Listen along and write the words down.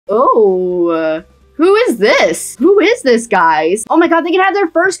Oh, who is this? Who is this, guys? Oh my god, they can have their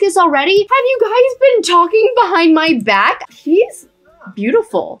first kiss already? Have you guys been talking behind my back? He's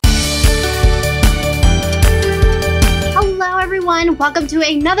beautiful. Hello everyone, welcome to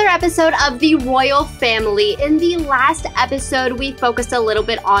another episode of the royal family. In the last episode, we focused a little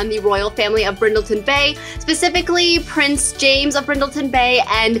bit on the royal family of Brindleton Bay, specifically Prince James of Brindleton Bay,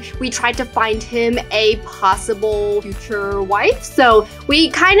 and we tried to find him a possible future wife. So we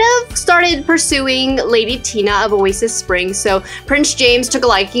kind of started pursuing Lady Tina of Oasis Springs. So Prince James took a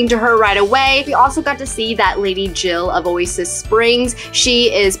liking to her right away. We also got to see that Lady Jill of Oasis Springs,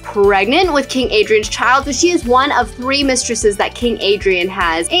 she is pregnant with King Adrian's child, so she is one of 3 mistresses that King Adrian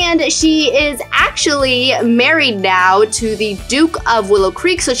has, and she is actually married now to the Duke of Willow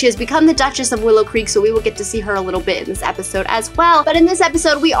Creek, so she has become the Duchess of Willow Creek, so we will get to see her a little bit in this episode as well. But in this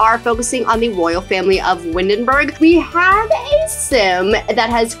episode, we are focusing on the royal family of Windenburg. We have a sim that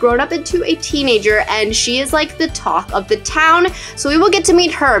has grown up into a teenager, and she is like the talk of the town, so we will get to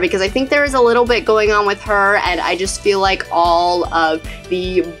meet her because I think there is a little bit going on with her, and I just feel like all of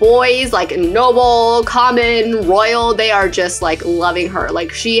the boys, like noble, common, royal, they are just like loving her.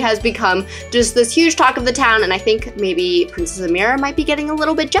 Like she has become just this huge talk of the town, and I think maybe Princess Amira might be getting a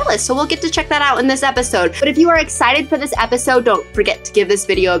little bit jealous, so we'll get to check that out in this episode. But if you are excited for this episode, don't forget to give this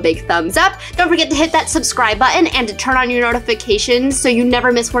video a big thumbs up. Don't forget to hit that subscribe button and to turn on your notifications so you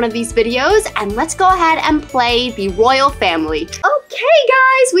never miss one of these videos, and let's go ahead and play the royal family. Okay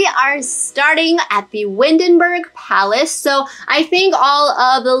guys, we are starting at the Windenburg Palace. So I think all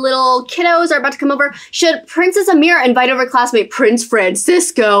of the little kiddos are about to come over. Should Princess Amira invite over classmate Prince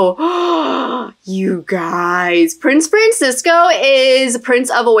Francisco? You guys, Prince Francisco is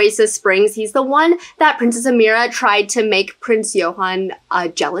Prince of Oasis Springs. He's the one that Princess Amira tried to make Prince Johann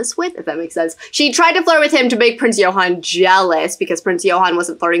jealous with, if that makes sense. She tried to flirt with him to make Prince Johann jealous because Prince Johann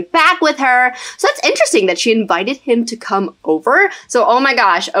wasn't flirting back with her. So that's interesting that she invited him to come over. So, oh my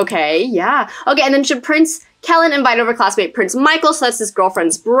gosh, okay, yeah. Okay, and then should Prince Kellen invite over classmate Prince Michael, so that's his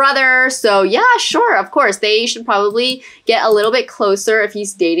girlfriend's brother. So yeah, sure, of course. They should probably get a little bit closer if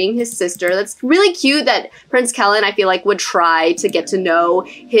he's dating his sister. That's really cute that Prince Kellen, I feel like, would try to get to know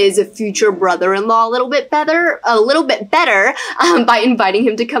his future brother-in-law a little bit better by inviting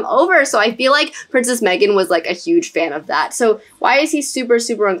him to come over. So I feel like Princess Meghan was like a huge fan of that. So why is he super,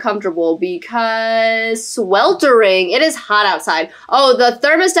 super uncomfortable? Because sweltering. It is hot outside. Oh, the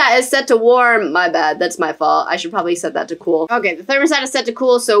thermostat is set to warm. My bad, that's my fault. I should probably set that to cool. Okay, the thermostat is set to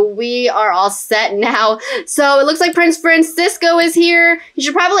cool, so we are all set now. So it looks like Prince Francisco is here. He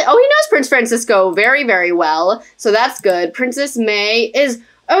should probably, oh, he knows Prince Francisco very, very well. So that's good. Princess May is,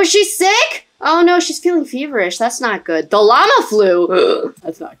 oh, she's sick? Oh no, she's feeling feverish. That's not good. The llama flu. Ugh,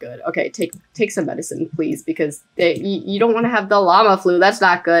 that's not good. Okay, take some medicine, please, because you don't want to have the llama flu. That's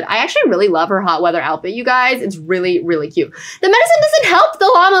not good. I actually really love her hot weather outfit, you guys. It's really, really cute. The medicine doesn't help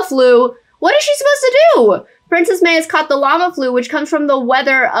the llama flu. What is she supposed to do? Princess May has caught the llama flu, which comes from the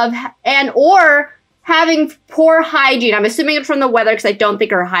weather of or having poor hygiene. I'm assuming it's from the weather because I don't think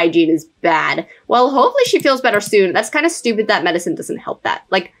her hygiene is bad. Well, hopefully she feels better soon. That's kind of stupid that medicine doesn't help that.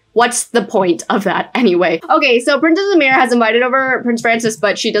 Like, what's the point of that anyway? Okay, so Princess Amira has invited over Prince Francis,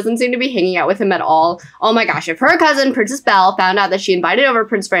 but she doesn't seem to be hanging out with him at all. Oh my gosh, if her cousin, Princess Belle, found out that she invited over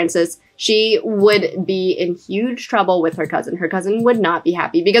Prince Francis, she would be in huge trouble with her cousin. Her cousin would not be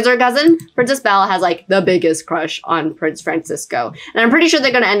happy because her cousin, Princess Belle, has like the biggest crush on Prince Francisco. And I'm pretty sure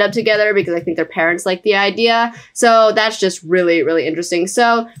they're gonna end up together because I think their parents like the idea. So that's just really, really interesting.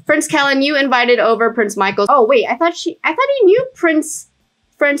 So Prince Kellen, you invited over Prince Michael. Oh wait, I thought he knew Prince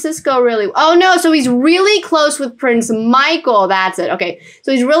Francisco really, oh no, so he's really close with Prince Michael, that's it, okay.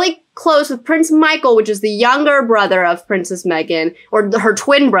 So he's really close with Prince Michael, which is the younger brother of Princess Meghan, or her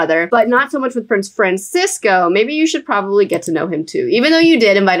twin brother, but not so much with Prince Francisco. Maybe you should probably get to know him too, even though you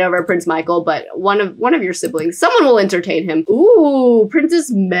did invite over Prince Michael, but one of your siblings, someone will entertain him. Ooh,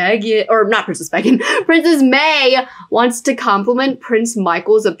 Princess Meghan, or not Princess Meghan, Princess May wants to compliment Prince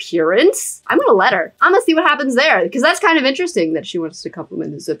Michael's appearance. I'm gonna let her. I'm gonna see what happens there, because that's kind of interesting that she wants to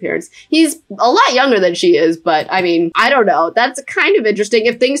compliment his appearance. He's a lot younger than she is, but I mean, I don't know. That's kind of interesting.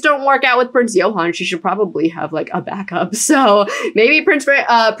 If things don't work out with Prince Johann, she should probably have like a backup. So maybe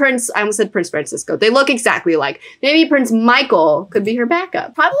I almost said Prince Francisco. They look exactly alike. Maybe Prince Michael could be her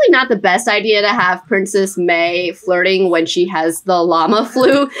backup. Probably not the best idea to have Princess May flirting when she has the llama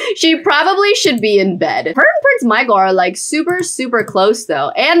flu. She probably should be in bed. Her and Prince Michael are like super, super close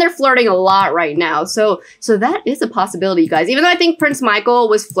though. And they're flirting a lot right now. So that is a possibility, you guys. Even though I think Prince Michael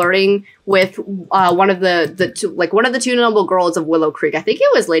was flirting with one of the two noble girls of Willow Creek. I think it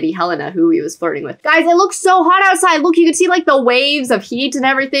was Lady Helena who he was flirting with. Guys, it looks so hot outside. Look, you can see like the waves of heat and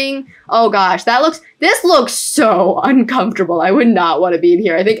everything. Oh gosh, this looks so uncomfortable. I would not want to be in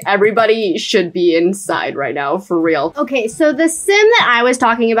here. I think everybody should be inside right now, for real. Okay, so the sim that I was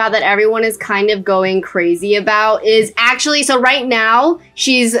talking about that everyone is kind of going crazy about is actually, so right now,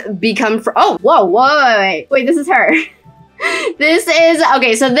 she's become, oh, whoa, wait, this is her. This is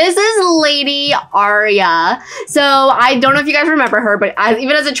Lady Aria. So I don't know if you guys remember her, but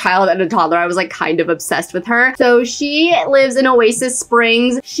even as a child and a toddler, I was like kind of obsessed with her. So she lives in Oasis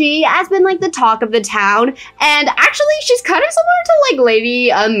Springs. She has been like the talk of the town. And actually she's kind of similar to like Lady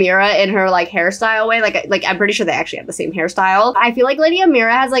Amira in her like hairstyle way. Like I'm pretty sure they actually have the same hairstyle. I feel like Lady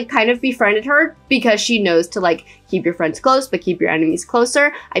Amira has like kind of befriended her because she knows to like keep your friends close, but keep your enemies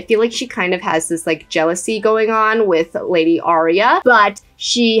closer. I feel like she kind of has this like jealousy going on with Lady Aria, but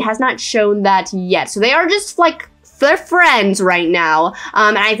she has not shown that yet. So they are just like, they're friends right now.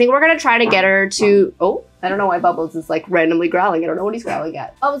 And I think we're gonna try to get her to, oh, I don't know why Bubbles is like randomly growling. I don't know what he's growling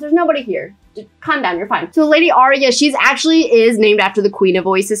at. Bubbles, there's nobody here. Just calm down, you're fine. So Lady Aria, she's actually is named after the Queen of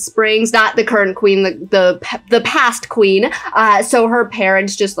Oasis Springs, not the current queen, the past queen. So her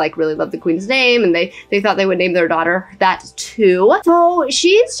parents just like really love the queen's name, and they thought they would name their daughter that too. So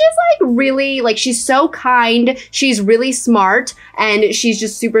she's just like really, like she's so kind, she's really smart, and she's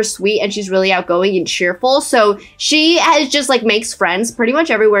just super sweet, and she's really outgoing and cheerful. So she has just like makes friends pretty much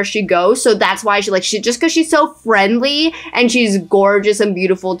everywhere she goes. So that's why she just because she's so friendly and she's gorgeous and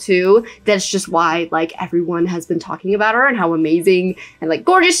beautiful too, that's just why like everyone has been talking about her and how amazing and like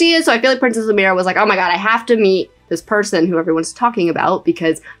gorgeous she is. So I feel like Princess Amira was like, oh my god, I have to meet this person who everyone's talking about,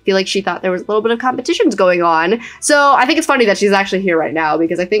 because I feel like she thought there was a little bit of competitions going on. So I think it's funny that she's actually here right now,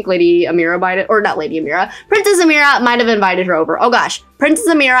 because I think Lady Amira Princess Amira might have invited her over. Oh gosh, Princess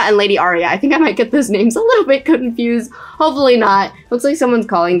Amira and Lady Aria. I think I might get those names a little bit confused. Hopefully not. Looks like someone's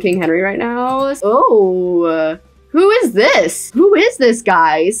calling King Henry right now. Oh, who is this? Who is this,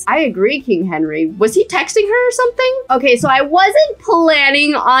 guys? I agree, King Henry. Was he texting her or something? Okay, so I wasn't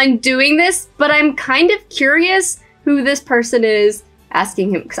planning on doing this, but I'm kind of curious who this person is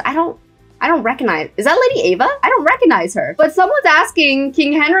asking him, because I don't recognize. Is that Lady Ava? I don't recognize her. But someone's asking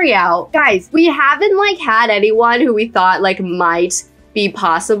King Henry out. Guys, we haven't like had anyone who we thought like might be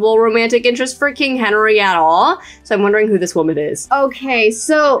possible romantic interest for King Henry at all. So I'm wondering who this woman is. Okay,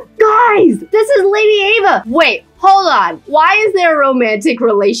 so guys, this is Lady Ava. Wait, hold on. Why is there a romantic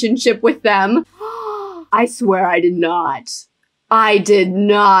relationship with them? I swear I did not. I did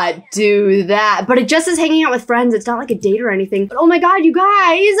not do that. But it just is hanging out with friends. It's not like a date or anything. But oh my god, you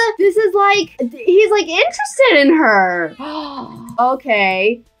guys, this is like, he's like interested in her.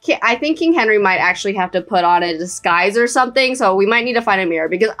 Okay. I think King Henry might actually have to put on a disguise or something, so we might need to find a mirror,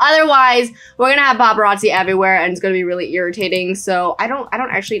 because otherwise we're gonna have paparazzi everywhere and it's gonna be really irritating. So I don't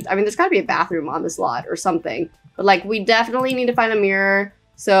actually, I mean, there's gotta be a bathroom on this lot or something, but like we definitely need to find a mirror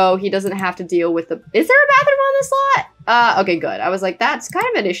so he doesn't have to deal with the, is there a bathroom on this lot? Okay, good. I was like, that's kind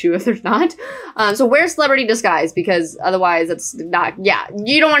of an issue if there's not. So where's celebrity disguise? Because otherwise it's not, yeah,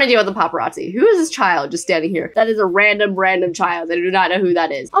 you don't want to deal with the paparazzi. Who is this child just standing here? That is a random child. I do not know who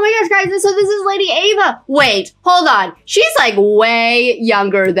that is. Oh my gosh, guys, so this is Lady Ava. Wait, hold on. She's like way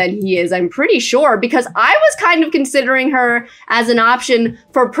younger than he is, I'm pretty sure, because I was kind of considering her as an option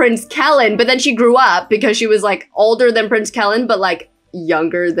for Prince Kellen, but then she grew up because she was like older than Prince Kellen, but like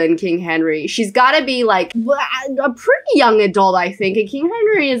younger than King Henry. She's gotta be like a pretty young adult, I think, and King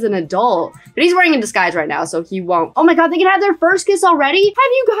Henry is an adult. But he's wearing a disguise right now, so he won't. Oh my god, they can have their first kiss already? Have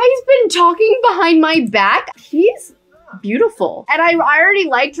you guys been talking behind my back? She's beautiful. And I already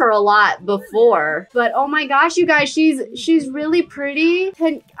liked her a lot before, but oh my gosh, you guys, she's really pretty.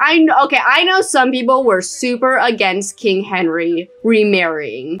 I know some people were super against King Henry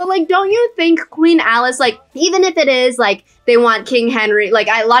remarrying, but like, don't you think Queen Alice, like, even if it is like they want King Henry, like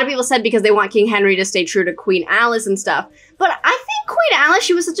a lot of people said because they want King Henry to stay true to Queen Alice and stuff, but I think Queen Alice,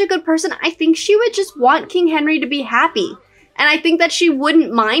 she was such a good person. I think she would just want King Henry to be happy. And I think that she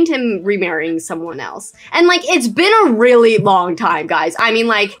wouldn't mind him remarrying someone else. And like, it's been a really long time, guys. I mean,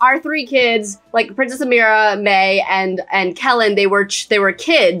 like, our three kids, like Princess Amira, May, and Kellen, they were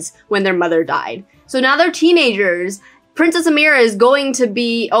kids when their mother died. So now they're teenagers. Princess Amira is going to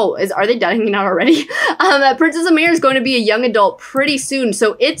be, are they done hanging out already? Princess Amira is going to be a young adult pretty soon.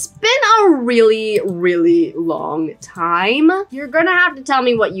 So it's been a really, really long time. You're gonna have to tell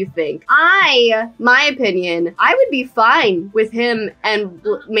me what you think. My opinion, I would be fine with him and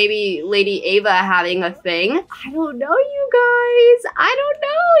maybe Lady Ava having a thing. I don't know, you guys. I don't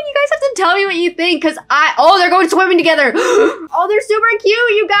know. You guys have to tell me what you think, because oh, they're going swimming together. Oh, they're super cute,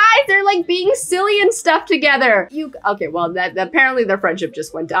 you guys. They're like being silly and stuff together. Okay, well, that apparently their friendship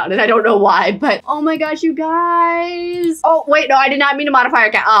just went down, and I don't know why, but oh my gosh, you guys. Oh, wait, no, I did not mean to modify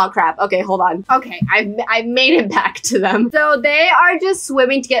our cat. Oh, crap. Okay, hold on. Okay, I've made it back to them. So they are just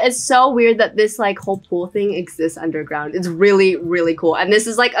swimming together. It's so weird that this like whole pool thing exists underground. It's really, really cool. And this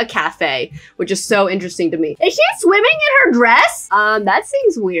is like a cafe, which is so interesting to me. Is she swimming in her dress? That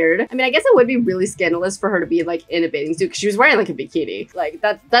seems weird. I mean, I guess it would be really scandalous for her to be like in a bathing suit because she was wearing like a bikini. Like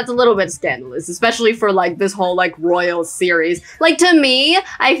that's a little bit scandalous, especially for like this whole like royal series. Like to me,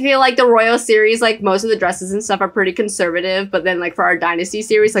 I feel like the royal series, like most of the dresses and stuff are pretty conservative, but then like for our dynasty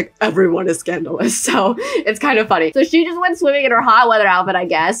series, like everyone is scandalous. So it's kind of funny. So she just went swimming in her hot weather outfit, I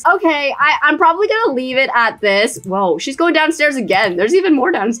guess. Okay, I'm probably gonna leave it at this. Whoa, she's going downstairs again. There's even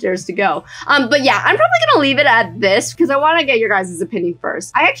more downstairs to go. But yeah, I'm probably gonna leave it at this because I want to get your guys' opinion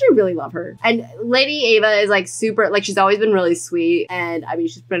first. I actually really love her. And Lady Ava is like super, like she's always been really sweet. And I mean,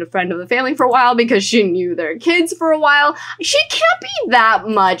 she's been a friend of the family for a while because she knew their kids for a while. She can't be that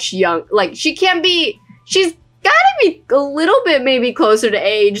much young. Like she can't be, she's gotta be a little bit maybe closer to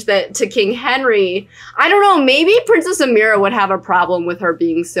age to King Henry. I don't know, maybe Princess Amira would have a problem with her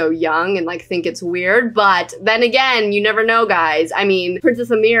being so young and like think it's weird, but then again, you never know, guys. I mean, Princess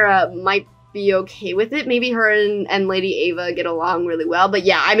Amira might be okay with it. Maybe her and Lady Ava get along really well. But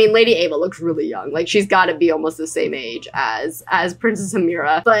yeah, I mean, Lady Ava looks really young. Like she's got to be almost the same age as Princess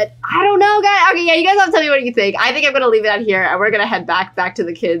Amira. But I don't know, guys. Okay, yeah, you guys have to tell me what you think. I think I'm gonna leave it out here, and we're gonna head back to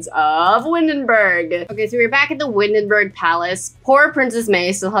the kids of Windenburg. Okay, so we're back at the Windenburg Palace. Poor Princess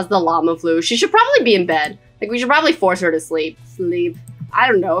May still has the llama flu. She should probably be in bed. Like we should probably force her to sleep. I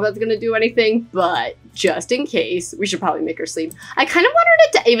don't know if that's gonna do anything, but just in case, we should probably make her sleep. I kind of wanted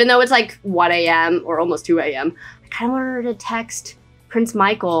her to, even though it's like 1 a.m. or almost 2 a.m., I kind of wanted her to text Prince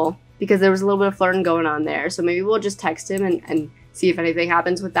Michael because there was a little bit of flirting going on there. So maybe we'll just text him and see if anything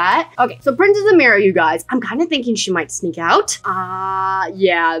happens with that. Okay, so Princess Amira, you guys, I'm kind of thinking she might sneak out.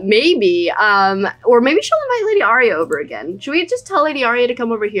 Yeah, maybe. Or maybe she'll invite Lady Aria over again. Should we just tell Lady Aria to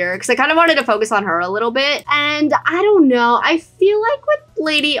come over here? Because I kind of wanted to focus on her a little bit. And I don't know, I feel like with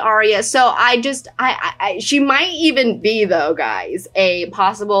Lady Aria, so she might even be, though, guys, a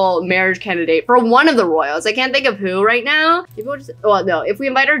possible marriage candidate for one of the royals. I can't think of who right now. Maybe we'll just, well, no, if we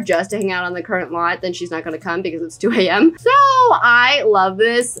invite her just to hang out on the current lot, then she's not going to come because it's 2 a.m. So I love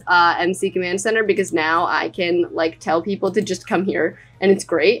this MC Command Center because now I can like tell people to just come here and it's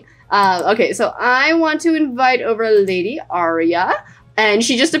great. Okay, so I want to invite over Lady Aria. And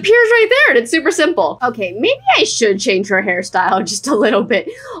she just appears right there, and it's super simple. Okay, maybe I should change her hairstyle just a little bit.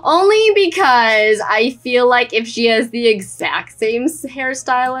 Only because I feel like if she has the exact same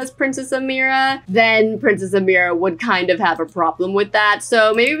hairstyle as Princess Amira, then Princess Amira would kind of have a problem with that.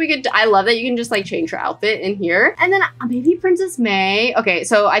 So maybe we could, I love that you can just like change her outfit in here. And then maybe Princess May. Okay,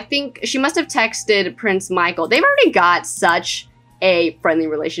 so I think she must have texted Prince Michael. They've already got such a friendly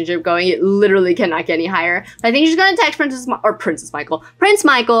relationship going. It literally cannot get any higher. But I think she's gonna text Prince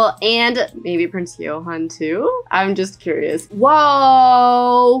Michael, and maybe Prince Johann too. I'm just curious.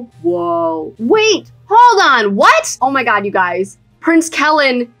 Whoa, wait, hold on, what? Oh my God, you guys, Prince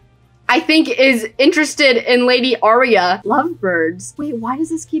Kellen, I think, is interested in Lady Aria. Lovebirds. Wait, why does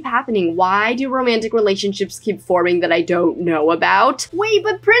this keep happening? Why do romantic relationships keep forming that I don't know about? Wait,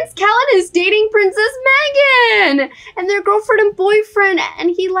 but Prince Kellen is dating Princess Megan! And their girlfriend and boyfriend,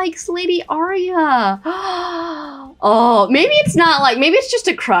 and he likes Lady Aria. Oh, maybe it's not like, maybe it's just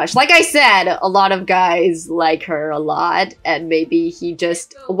a crush. Like I said, a lot of guys like her a lot, and maybe he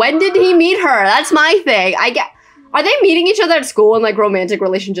just, when did he meet her? That's my thing. Are they meeting each other at school and like romantic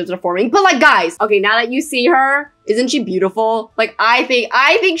relationships are forming? But like, guys, okay, now that you see her, isn't she beautiful? Like, I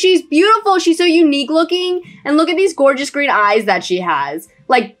think she's beautiful. She's so unique looking. And look at these gorgeous green eyes that she has.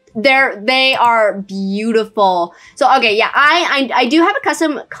 Like, they are beautiful. So, okay, yeah, I do have a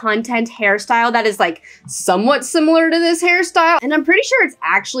custom content hairstyle that is like somewhat similar to this hairstyle. And I'm pretty sure it's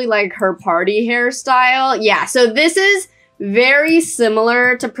actually like her party hairstyle. Yeah, so this is very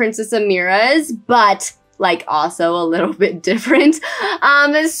similar to Princess Amira's, but like also a little bit different. So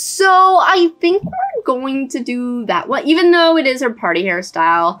I think we're going to do that one, even though it is her party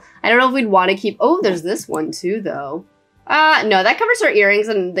hairstyle. I don't know if we'd want to keep, oh, there's this one too though. No, that covers her earrings,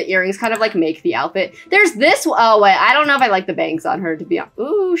 and the earrings kind of like make the outfit. There's this, oh wait, I don't know if I like the bangs on her to be honest.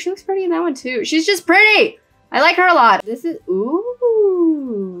 Ooh, she looks pretty in that one too. She's just pretty. I like her a lot. This is,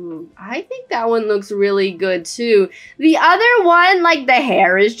 ooh, I think that one looks really good too. The other one, like the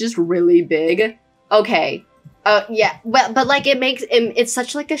hair is just really big. Okay, yeah, well, but like it makes, it's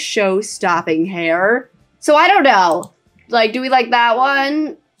such like a show-stopping hair. So I don't know. Like, do we like that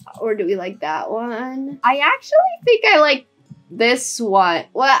one? Or do we like that one? I actually think I like this one.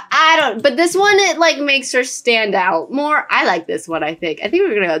 Well, I don't, but this one, it like makes her stand out more. I like this one, I think. I think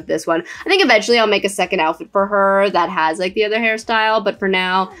we're gonna go with this one. I think eventually I'll make a second outfit for her that has like the other hairstyle, but for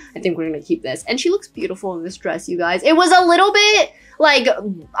now, I think we're gonna keep this. And she looks beautiful in this dress, you guys. It was a little bit, like,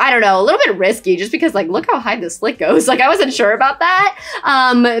 I don't know, a little bit risky just because like, look how high the slit goes. Like I wasn't sure about that.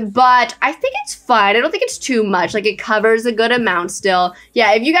 But I think it's fine. I don't think it's too much. Like it covers a good amount still.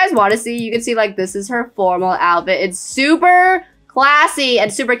 Yeah, if you guys want to see, you can see like this is her formal outfit. It's super classy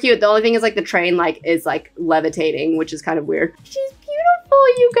and super cute. The only thing is like the train like is like levitating, which is kind of weird. She's beautiful,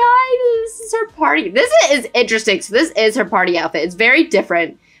 you guys. This is her party. This is interesting. So this is her party outfit. It's very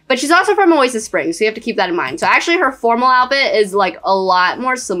different. But she's also from Oasis Springs, so you have to keep that in mind. So actually her formal outfit is like a lot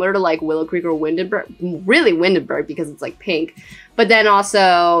more similar to like Willow Creek or Windenburg. Really Windenburg because it's like pink. But then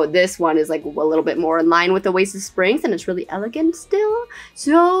also this one is like a little bit more in line with Oasis Springs and it's really elegant still.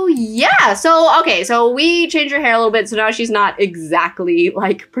 So yeah, so okay, so we changed her hair a little bit. So now she's not exactly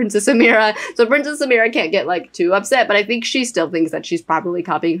like Princess Amira. So Princess Amira can't get like too upset, but I think she still thinks that she's probably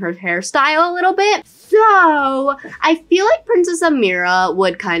copying her hairstyle a little bit. So I feel like Princess Amira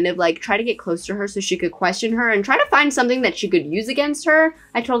would kind of like try to get close to her so she could question her and try to find something that she could use against her.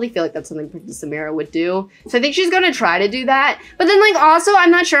 I totally feel like that's something Princess Amira would do. So I think she's gonna try to do that. But then like also I'm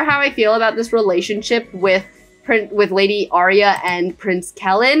not sure how I feel about this relationship with Lady Arya and Prince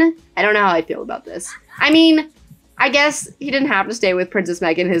Kellen. I don't know how I feel about this. I mean, I guess he didn't have to stay with Princess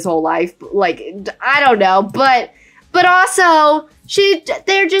Meghan his whole life. Like, I don't know, but also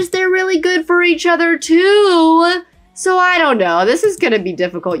they're really good for each other too. So I don't know. This is gonna be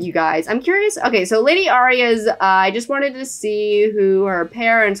difficult, you guys. I'm curious. Okay, so Lady Arya's, I just wanted to see who her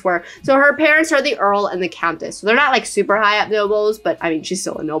parents were. So her parents are the Earl and the Countess. So they're not like super high up nobles, but I mean, she's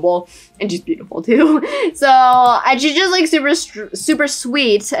still a noble and she's beautiful too. So, and she's just like super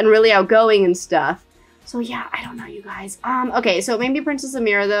sweet and really outgoing and stuff. So yeah, I don't know, you guys. Okay, so maybe Princess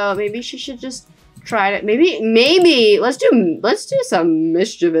Amira though, maybe she should just try to, maybe let's do some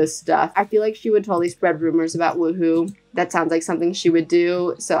mischievous stuff. I feel like she would totally spread rumors about Woohoo. That sounds like something she would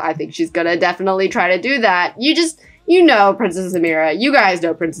do. So I think she's gonna definitely try to do that. You know Princess Amira. You guys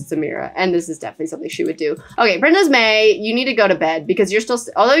know Princess Amira. And this is definitely something she would do. Okay, Princess May, you need to go to bed because you're still,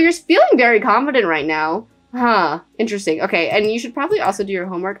 although you're feeling very confident right now. Huh, interesting. Okay, and you should probably also do your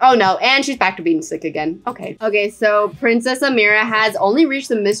homework. Oh no, and she's back to being sick again. Okay. Okay, so Princess Amira has only reached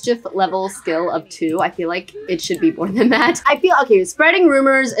the mischief level skill of 2. I feel like it should be more than that. I feel, okay, spreading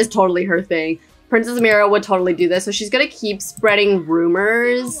rumors is totally her thing. Princess Amira would totally do this, so she's gonna keep spreading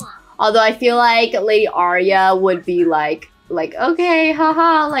rumors. Although I feel like Lady Arya would be like, okay,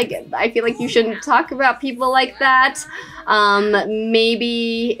 haha, like, I feel like you shouldn't talk about people like that.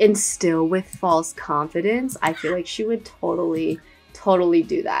 Maybe instill with false confidence. I feel like she would totally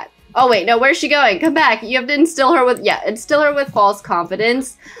do that. Oh wait, no, where's she going? Come back. You have to instill her with false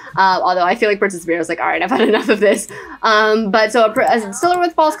confidence. Although I feel like Princess Amira is like, all right, I've had enough of this. But so instill her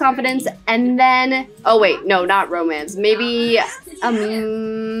with false confidence, and then, oh wait, no, not romance. Maybe,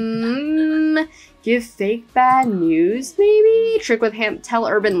 give fake bad news, maybe? Trick with tell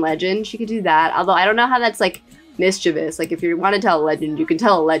urban legend. She could do that. Although I don't know how that's like mischievous. Like if you want to tell a legend, you can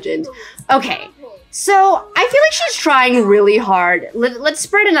tell a legend. Okay. So I feel like she's trying really hard. Let's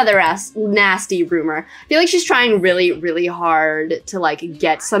spread another nasty rumor. I feel like she's trying really hard to like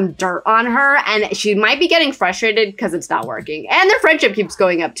get some dirt on her, and she might be getting frustrated because it's not working. And their friendship keeps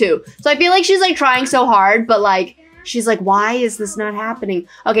going up too. So I feel like she's like trying so hard, but like she's like, why is this not happening?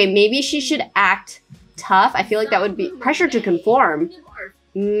 Okay, maybe she should act tough. I feel like that would be pressure to conform.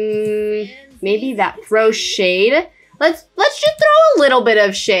 Maybe that throw shade. Let's just throw a little bit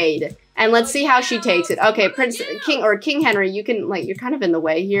of shade. And let's see how she takes it. Okay, King Henry, you can, like, you're kind of in the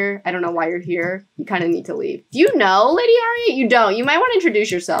way here. I don't know why you're here. You kind of need to leave. Do you know Lady Arya? You don't. You might want to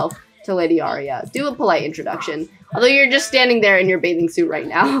introduce yourself to Lady Arya. Do a polite introduction. Although you're just standing there in your bathing suit right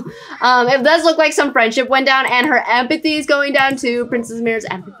now. It does look like some friendship went down, and her empathy is going down too. Princess Amira's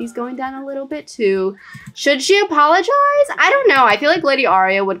empathy is going down a little bit too. Should she apologize? I don't know. I feel like Lady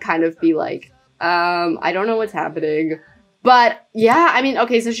Arya would kind of be like, I don't know what's happening. But yeah, I mean,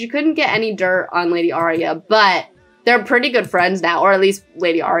 okay, so she couldn't get any dirt on Lady Arya, but they're pretty good friends now, or at least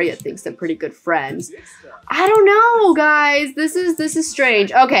Lady Arya thinks they're pretty good friends. I don't know, guys. This is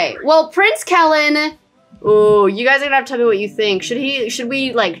strange. Okay, well, Prince Kellen. Ooh, you guys are gonna have to tell me what you think. Should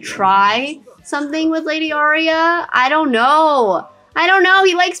we like try something with Lady Arya? I don't know.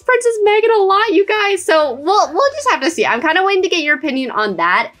 He likes Princess Meghan a lot, you guys. So we'll just have to see. I'm kind of waiting to get your opinion on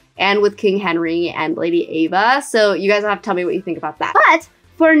that, and with King Henry and Lady Ava. So you guys will have to tell me what you think about that. But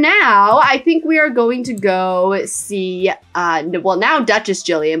for now, I think we are going to go see, well, now Duchess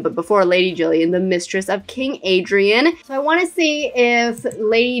Jillian, but before Lady Jillian, the mistress of King Adrian. So I want to see if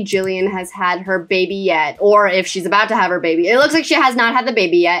Lady Jillian has had her baby yet, or if she's about to have her baby. It looks like she has not had the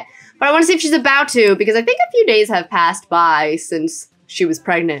baby yet, but I want to see if she's about to, because I think a few days have passed by since she was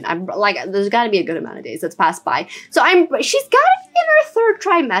pregnant. I'm like, there's got to be a good amount of days that's passed by. So she's got to be in her third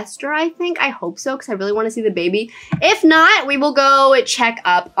trimester, I think. I hope so, because I really want to see the baby. If not, we will go check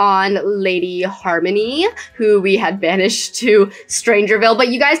up on Lady Harmony, who we had banished to Strangerville. But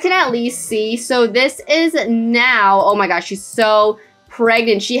you guys can at least see. So this is now, oh my gosh, she's so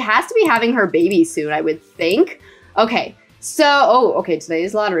pregnant. She has to be having her baby soon, I would think. Okay, so, oh, okay, today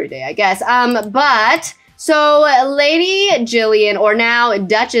is lottery day, I guess. So Lady Jillian, or now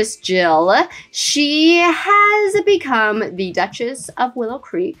Duchess Jill, she has become the Duchess of Willow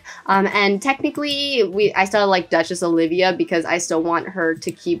Creek. And technically, I still like Duchess Olivia because I still want her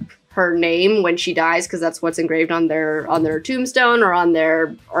to keep her name when she dies, because that's what's engraved on their tombstone or on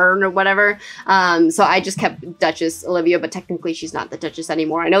their urn or whatever. So I just kept Duchess Olivia, but technically she's not the Duchess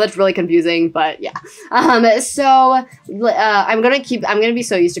anymore. I know that's really confusing, but yeah. I'm gonna be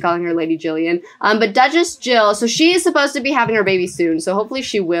so used to calling her Lady Jillian. But Duchess Jill, so she is supposed to be having her baby soon, so hopefully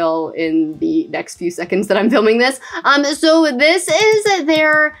she will in the next few seconds that I'm filming this. So this is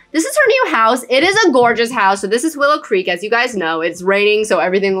her new house. It is a gorgeous house. So this is Willow Creek, as you guys know. It's raining, so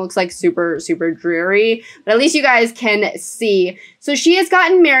everything looks like super, super dreary, but at least you guys can see. So she has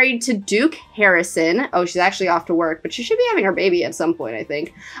gotten married to Duke Harrison. Oh, she's actually off to work, but she should be having her baby at some point, I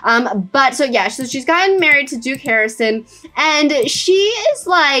think. But so yeah, so she's gotten married to Duke Harrison, and she is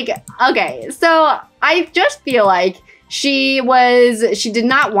like, okay, so I just feel like she did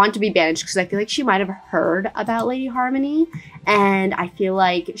not want to be banished, because I feel like she might have heard about Lady Harmony, and I feel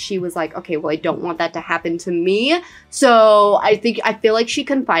like she was like, okay, well, I don't want that to happen to me. So I feel like she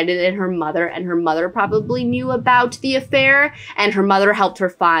confided in her mother, and her mother probably knew about the affair, and her mother helped her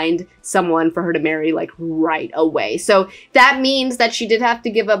find someone for her to marry like right away. So that means that she did have to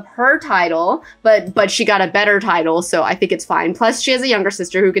give up her title, but she got a better title, so I think it's fine. Plus she has a younger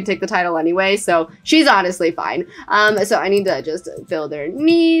sister who can take the title anyway, so she's honestly fine. So I need to just fill their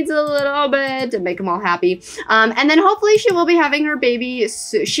needs a little bit to make them all happy. And then hopefully she will be having her baby.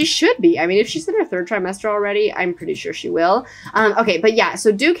 She should be. I mean, if she's in her third trimester already, I'm pretty sure she will. Okay, but yeah,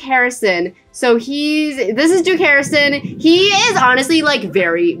 so Duke Harrison, so this is Duke Harrison. He is honestly like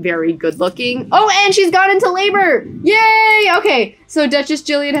very, very good looking. Oh, and she's gone into labor. Yay! Okay, so Duchess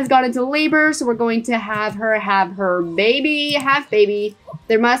Jillian has gone into labor, so we're going to have her baby,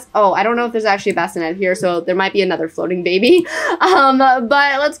 oh, I don't know if there's actually a bassinet here, so there might be another floating baby. But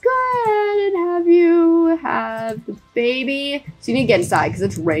let's go ahead and have you have the baby. So you need to get inside because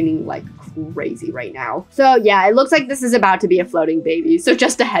it's raining like crazy right now. So yeah, it looks like this is about to be a floating baby. So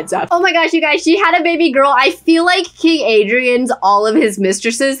just a heads up. Oh my gosh, you guys, she had a baby girl. I feel like King Adrian's, all of his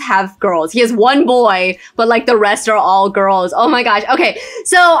mistresses have girls. He has one boy, but like the rest are all girls. Oh my gosh. Okay,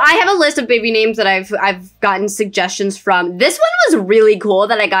 so I have a list of baby names that I've gotten suggestions from. This one was really cool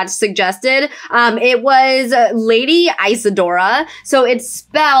that I got suggested. It was Lady Isadora. So it's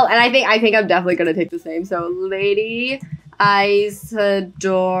spelled, and I think I'm definitely gonna take the name. So Lady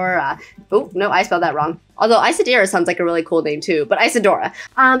Isadora. Oh, no, I spelled that wrong. Although Isadora sounds like a really cool name too, but Isadora.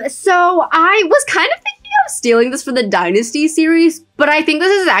 So I was kind of thinking of stealing this for the Dynasty series, but I think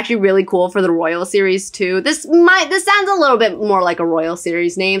this is actually really cool for the Royal series too. This sounds a little bit more like a Royal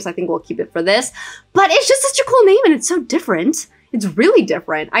series name, so I think we'll keep it for this. But it's just such a cool name, and it's so different. It's really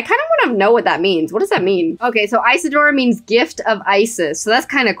different. I kind of want to know what that means. What does that mean? Okay, so Isadora means gift of Isis. So that's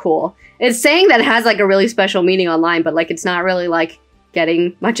kind of cool. It's saying that it has like a really special meaning online, but like it's not really like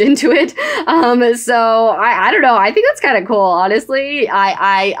getting much into it. So I don't know. I think that's kind of cool, honestly.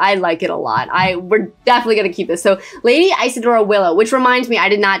 I like it a lot. We're definitely gonna keep this. So Lady Isadora Willow, which reminds me, I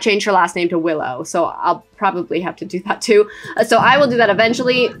did not change her last name to Willow, so I'll probably have to do that too. So I will do that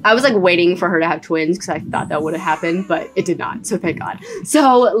eventually. I was like waiting for her to have twins because I thought that would have happened, but it did not, so thank God.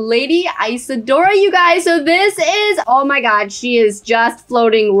 So Lady Isadora, you guys, so this is, oh my God, she is just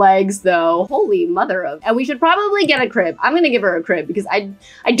floating legs though. Holy mother of, and we should probably get a crib. I'm gonna give her a crib because I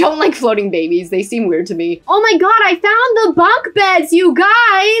don't like floating babies. They seem weird to me. Oh my God, I found the bunk beds, you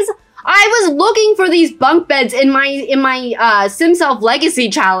guys. I was looking for these bunk beds in my Sim Self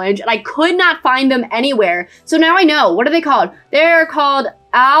Legacy challenge, and I could not find them anywhere. So now I know. What are they called? They're called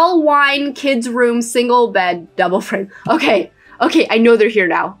Al Wine Kids Room Single Bed Double Frame. Okay, I know they're here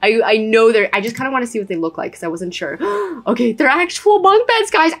now. I know I just kind of want to see what they look like because I wasn't sure. Okay, they're actual bunk beds,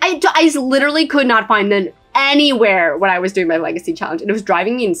 guys. I literally could not find them anywhere when I was doing my Legacy challenge, and it was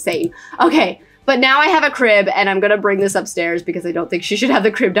driving me insane. Okay. But now I have a crib and I'm gonna bring this upstairs because I don't think she should have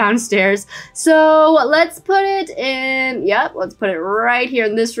the crib downstairs. So let's put it in, yep, let's put it right here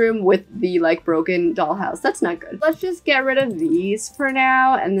in this room with the like broken dollhouse. That's not good. Let's just get rid of these for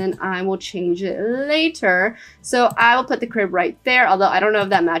now and then I will change it later. So I will put the crib right there, although I don't know if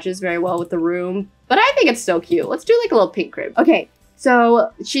that matches very well with the room, but I think it's still cute. Let's do like a little pink crib. Okay.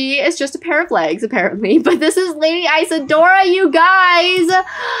 So she is just a pair of legs, apparently, but this is Lady Isadora, you guys.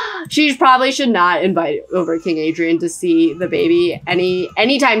 She probably should not invite over King Adrian to see the baby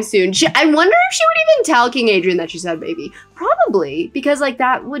anytime soon. I wonder if she would even tell King Adrian that she's had a baby. Probably, because like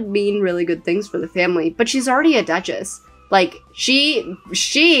that would mean really good things for the family, but she's already a duchess. Like, she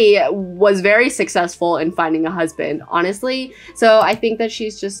was very successful in finding a husband, honestly. So I think that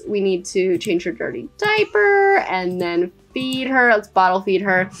we need to change her dirty diaper and then feed her. Let's bottle feed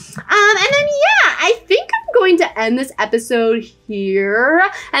her. And then, yeah, I think I'm going to end this episode here.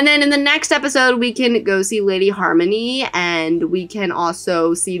 And then in the next episode, we can go see Lady Harmony and we can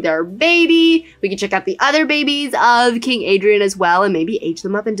also see their baby. We can check out the other babies of King Adrian as well and maybe age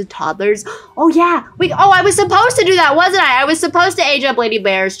them up into toddlers. Oh, yeah. I was supposed to do that, wasn't I? I was supposed to age up Lady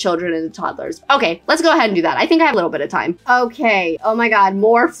Bear's children into toddlers. Okay, let's go ahead and do that. I think I have a little bit of time. Okay. Oh my God,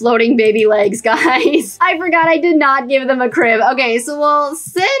 more floating baby legs, guys. I forgot I did not give them a crib. Okay, so well,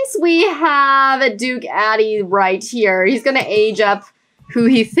 since we have Duke Addy right here, he's gonna age up who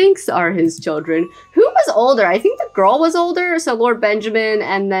he thinks are his children. Who was older? I think the girl was older, so Lord Benjamin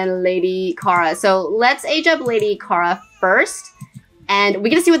and then Lady Cara. So let's age up Lady Cara first. And we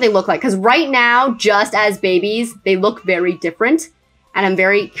get to see what they look like. Because right now, just as babies, they look very different. And I'm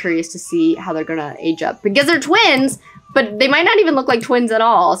very curious to see how they're gonna age up. Because they're twins, but they might not even look like twins at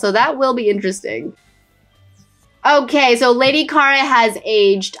all. So that will be interesting. Okay, so Lady Cara has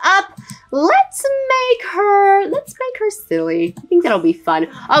aged up. Let's make her silly. I think that'll be fun.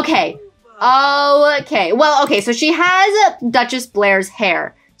 Okay. Okay. Well, okay, so she has Duchess Blair's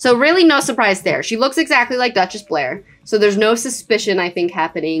hair. So really no surprise there. She looks exactly like Duchess Blair. So there's no suspicion, I think,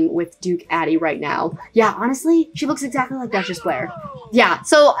 happening with Duke Addy right now. Yeah, honestly, she looks exactly like Duchess Blair. Yeah,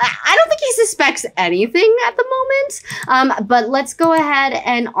 so I don't think he suspects anything at the moment. But let's go ahead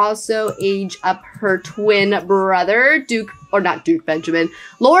and also age up her twin brother,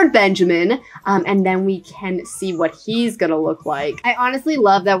 Lord Benjamin. And then we can see what he's gonna look like. I honestly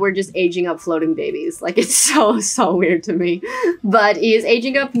love that we're just aging up floating babies. Like, it's so weird to me. But he is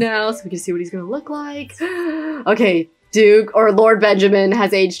aging up now, so we can see what he's gonna look like. Okay, Lord Benjamin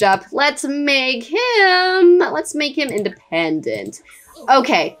has aged up. Let's make him independent.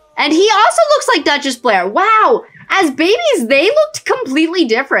 Okay, and he also looks like Duchess Blair. Wow, as babies, they looked completely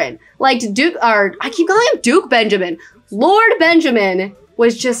different. Like I keep calling him Duke Benjamin. Lord Benjamin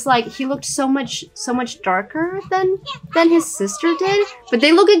was just like, he looked so much darker than his sister did. But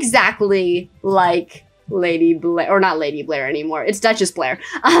they look exactly like Lady Blair, or not Lady Blair anymore. It's Duchess Blair.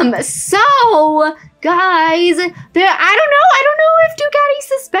 So guys, I don't know if Duke Addy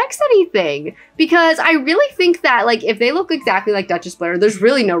suspects anything, because I really think that like if they look exactly like Duchess Blair, there's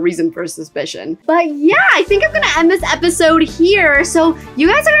really no reason for suspicion. But yeah, I think I'm gonna end this episode here. So you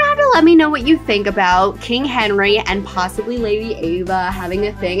guys are gonna have to let me know what you think about King Henry and possibly Lady Ava having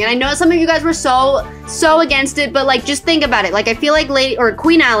a thing. And I know some of you guys were so against it, but like just think about it. Like I feel like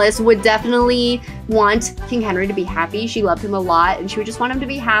Queen Alice would definitely want King Henry to be happy. She loved him a lot and she would just want him to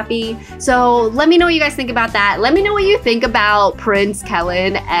be happy. So let me know what you guys think about that. Let me know what you think about Prince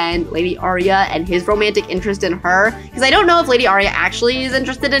Kellen and Lady Arya and his romantic interest in her. Because I don't know if Lady Arya actually is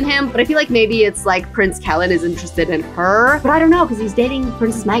interested in him, but I feel like maybe it's like Prince Kellen is interested in her. But I don't know, because he's dating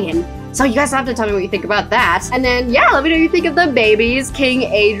Princess Meghan. So you guys have to tell me what you think about that. And then, yeah, let me know what you think of the babies, King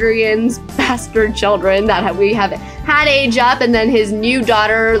Adrian's bastard children that we have had age up, and then his new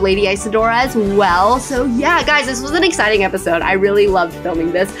daughter, Lady Isadora, as well. So yeah, guys, this was an exciting episode. I really loved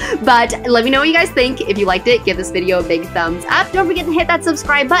filming this. But let me know what you guys think. If you liked it, give this video a big thumbs up. Don't forget to hit that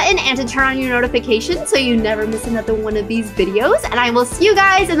subscribe button and to turn on your notifications so you never miss another one of these videos. And I will see you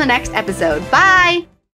guys in the next episode. Bye!